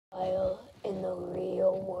in the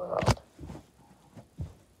real world.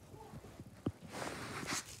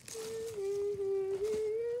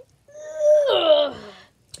 Ugh.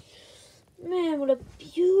 Man, what a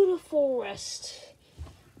beautiful rest.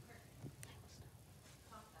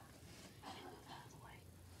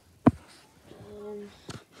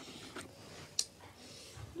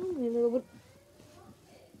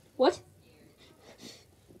 What?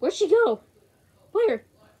 Where'd she go? Where?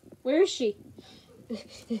 Where is she?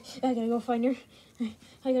 I gotta go find her.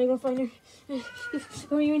 I gotta go find her.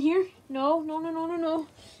 Are you in here? No.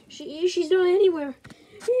 She's not anywhere.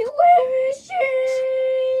 Where is she?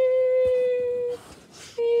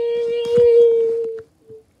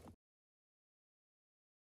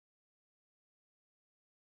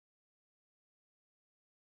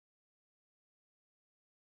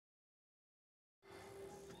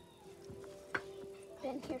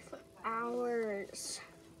 Been here for hours.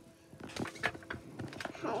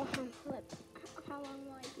 How long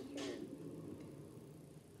will I be here?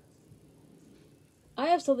 I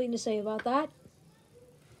have something to say about that.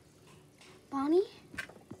 Bonnie?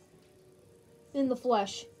 In the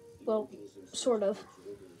flesh. Well, sort of.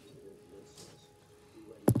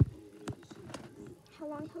 How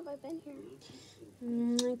long have I been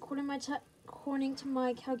here? According to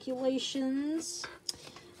my calculations,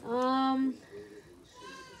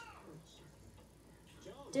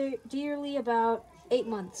 dearly about 8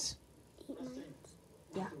 months. 8 months.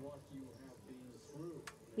 Yeah.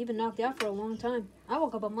 You've been knocked out for a long time. I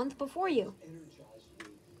woke up a month before you.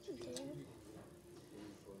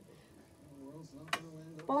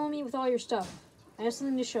 Follow me with all your stuff. I have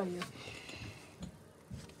something to show you.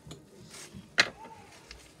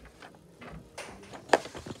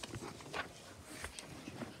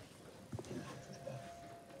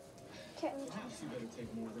 Okay.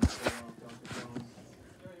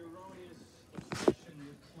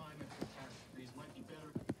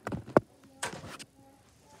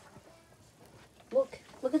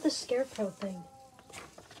 Look at the scarecrow thing.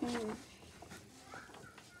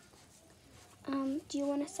 Do you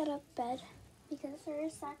want to set up bed? Because there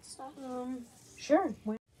is that stuff. Sure.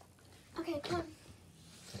 Okay, come on.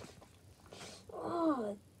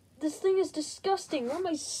 Oh, this thing is disgusting. What am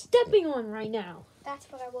I stepping on right now? That's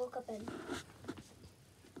what I woke up in.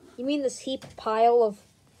 You mean this heap pile of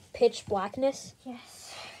pitch blackness?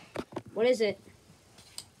 Yes. What is it?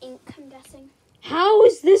 Ink, I'm guessing. How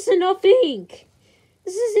is this enough ink?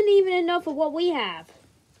 This isn't even enough of what we have.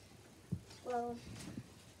 Well,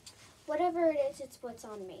 whatever it is, it's what's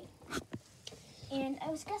on me. And I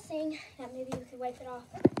was guessing that maybe you could wipe it off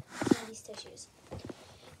with one of these tissues.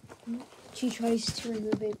 She tries to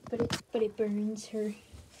remove it, but it burns her.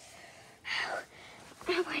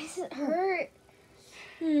 Why does it hurt?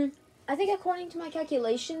 I think according to my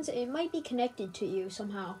calculations, it might be connected to you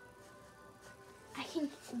somehow. I can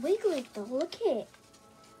wiggle it though. Look at it.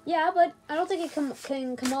 Yeah, but I don't think it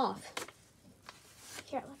can come off.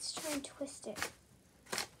 Here, let's try and twist it.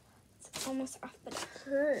 It's almost off, but it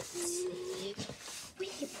hurts.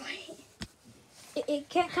 Wait, what? It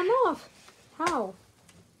can't come off. How?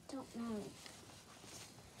 Don't know.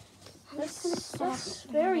 That's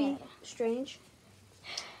very strange.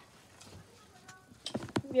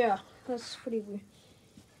 Yeah, that's pretty weird.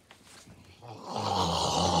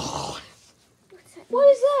 What's that What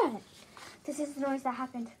is that? This is the noise that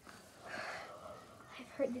happened. I've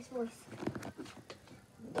heard this voice.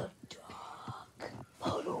 The dark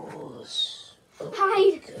puddles.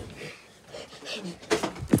 Hide!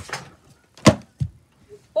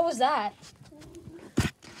 What was that?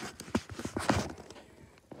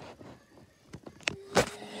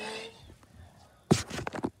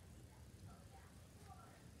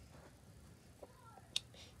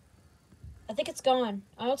 I think it's gone.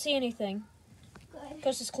 I don't see anything. Good.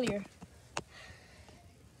 Coast is clear.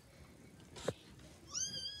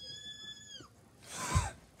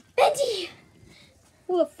 Bendy!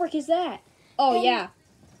 Who the frick is that? Oh, Bendy. yeah.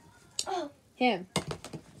 Oh, Him.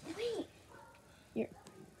 wait. Here.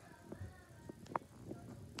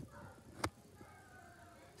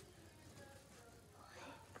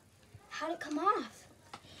 How'd it come off?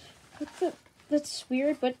 That's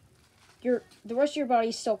weird, but the rest of your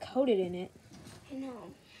body's still coated in it. I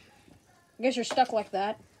know. I guess you're stuck like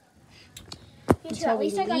that Me too. until At we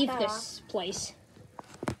least I got leave that this place.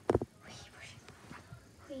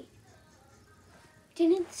 Wait.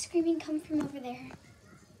 Didn't the screaming come from over there?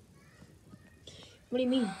 What do you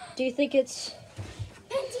mean? Do you think it's...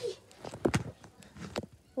 Bendy!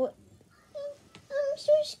 What? I'm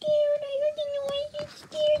so scared. I heard the noise. It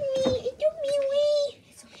scared me. It took me away.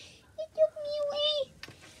 It's okay. It took me away.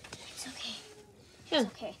 It's okay. Yeah. It's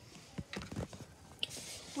okay.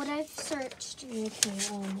 what I've searched Okay,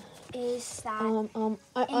 is that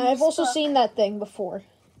I've also seen that thing before.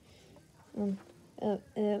 I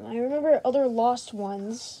remember other lost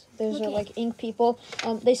ones. Those are like ink people.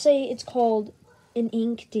 They say it's called an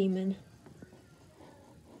ink demon.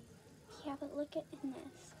 Yeah, but look at in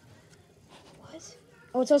this. What?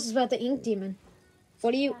 Oh, it tells us about the ink demon.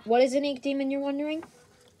 What is an ink demon, you're wondering?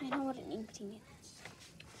 I know what an ink demon is.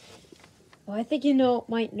 Well, I think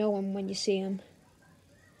might know him when you see him.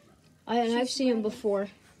 I've seen him before.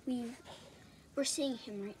 We're seeing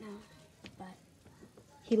him right now, but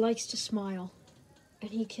he likes to smile,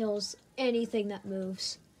 and he kills anything that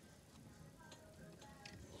moves.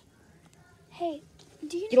 Hey,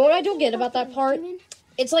 do you know what I don't get about that part? Demon?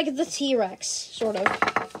 It's like the T-Rex, sort of.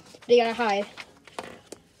 They gotta hide.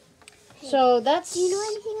 Hey, so that's... Do you know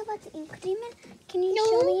anything about the ink demon? Can you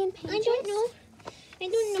show me in pages? I don't know.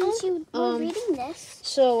 Since you were reading this.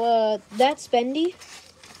 So, that's Bendy.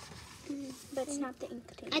 But it's not the ink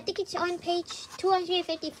demon. I think it's on page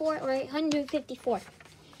 254 or 154.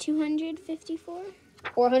 254?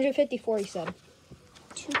 Or 154, he said.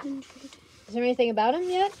 200. Is there anything about him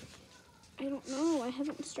yet? I don't know. I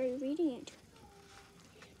haven't started reading it.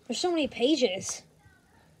 There's so many pages.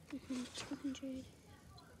 200.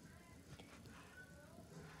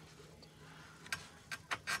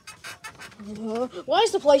 Why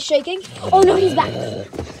is the place shaking? Oh no, he's back.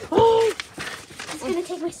 Oh, he's gonna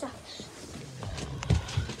take my stuff.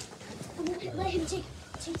 I'm gonna let him take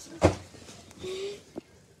some.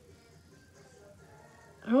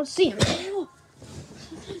 I don't see him.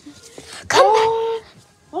 Come back.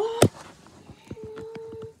 Oh.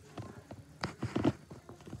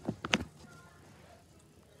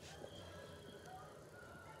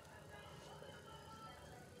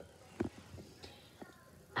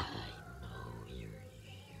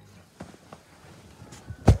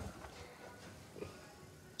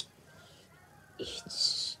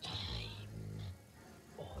 It's time,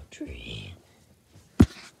 Audrey.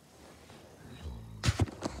 Your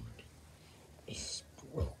road is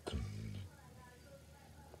broken.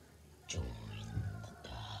 Join the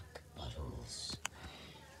dark puddles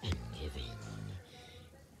and give in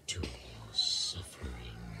to your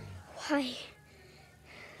suffering. Why?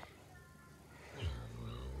 Your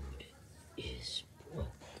road is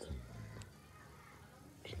broken,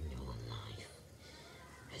 and your life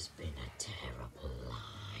has been a terrible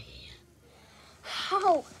lie.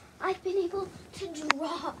 How? I've been able to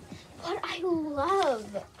draw what I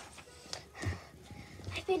love.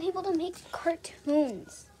 I've been able to make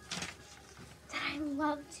cartoons that I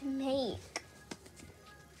love to make.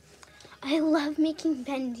 I love making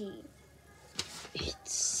Bendy.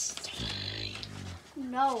 It's time.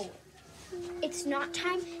 No, it's not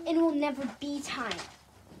time and it will never be time.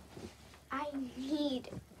 I need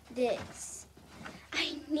this.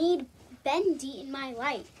 I need Bendy in my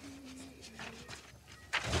life.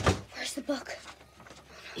 Where's the book?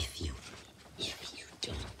 If you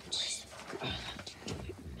don't, I'll have to do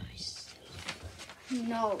it myself.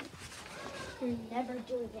 No, you're never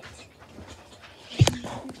doing it.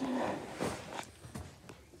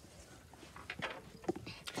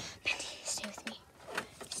 Bendy, stay with me.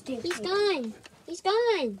 Stay with He's me. gone. He's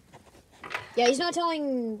gone. Yeah, he's not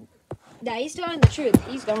telling... Yeah, he's telling the truth.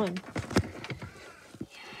 He's gone.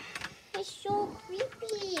 It's so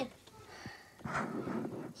creepy.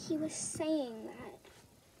 He was saying that.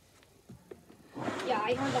 Yeah,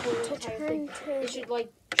 I heard the whole To entire turn thing. to They should,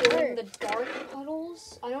 like, join the dark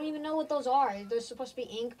puddles. I don't even know what those are. They're supposed to be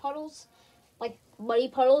ink puddles. Like, muddy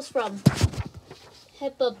puddles from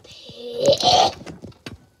Peppa Pig.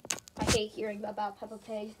 I hate hearing about Peppa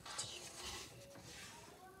Pig.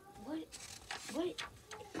 What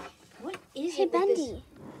is Hey, it with this? Bendy.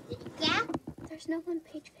 Yeah? There's no one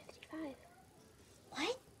page 55.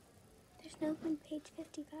 What? There's no one page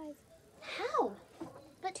 55. How?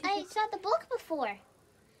 But I saw the book before.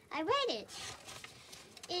 I read it.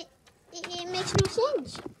 It makes no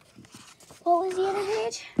sense. What was the other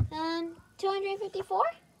page? 254?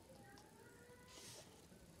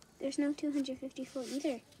 There's no 254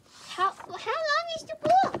 either. How long is the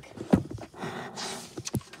book?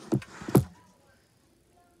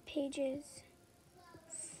 Pages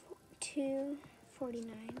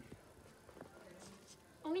 249.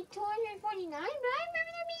 Only 249, but I remember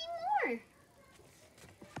there being more.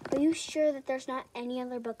 Are you sure that there's not any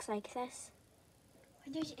other books like this?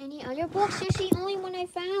 Are there any other books? This is the only one I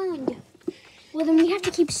found. Well, then we have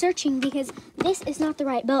to keep searching because this is not the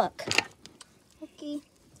right book. Okay.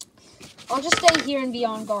 I'll just stay here and be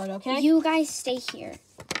on guard, okay? You guys stay here.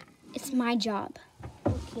 It's my job.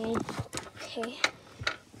 Okay. Okay.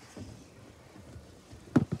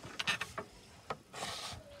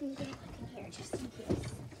 I'm gonna look in here just in case.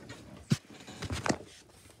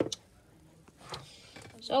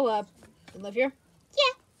 So, you live here?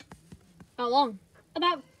 Yeah, How long?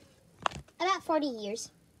 about 40 years.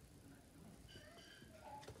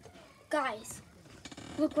 Guys,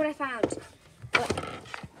 look what I found.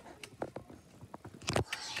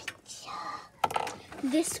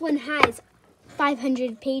 This one has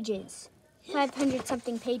 500 pages. 500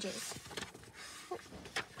 something pages.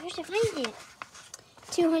 Where'd you find it?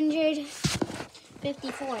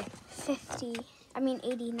 254.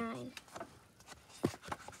 89.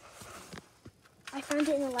 I found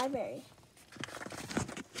it in the library.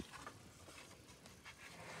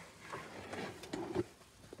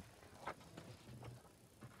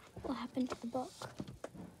 What happened to the book?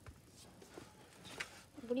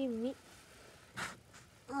 What do you mean?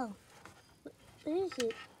 Oh. What is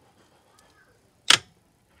it?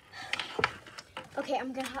 Okay,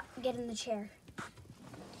 I'm gonna get in the chair.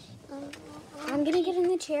 I'm gonna get in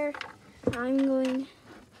the chair. I'm going.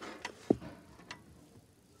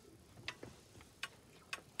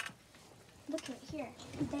 Look right here.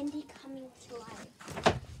 Bendy coming to life.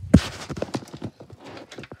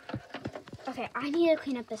 Okay, I need to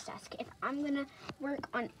clean up this desk. If I'm gonna work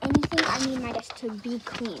on anything, I need my desk to be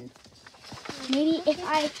clean. Maybe if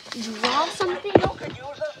I draw something. You could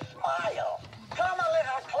use a smile. Come a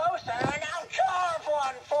little closer and I'll carve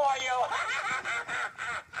one for you.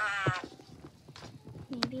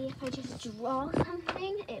 Maybe if I just draw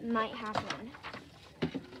something, it might happen.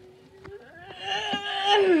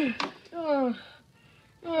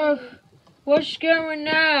 What's going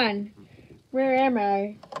on? Where am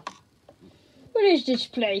I? What is this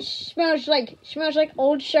place? Smells like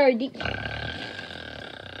old sardine.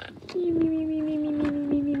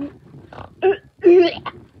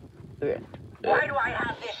 Why do I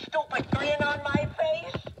have this stupid grin on my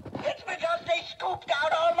face? It's because they scooped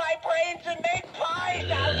out all my brains and made pies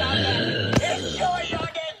out of them. Enjoy your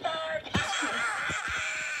dessert.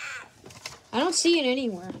 I don't see it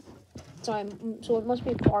anywhere. So it must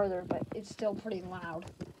be farther, but it's still pretty loud.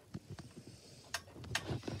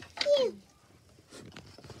 Ooh.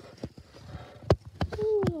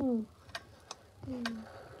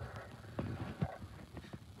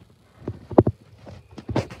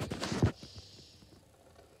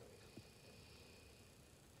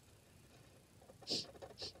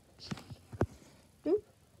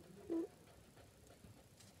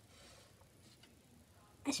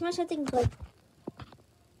 I smell something good.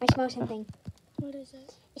 I smell something. What is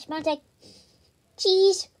it? It smells like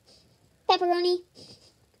cheese, pepperoni,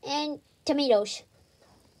 and tomatoes.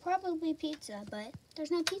 Probably pizza, but there's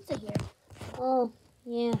no pizza here. Oh,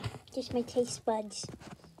 yeah. Just my taste buds.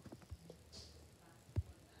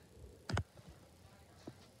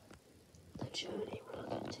 Johnny.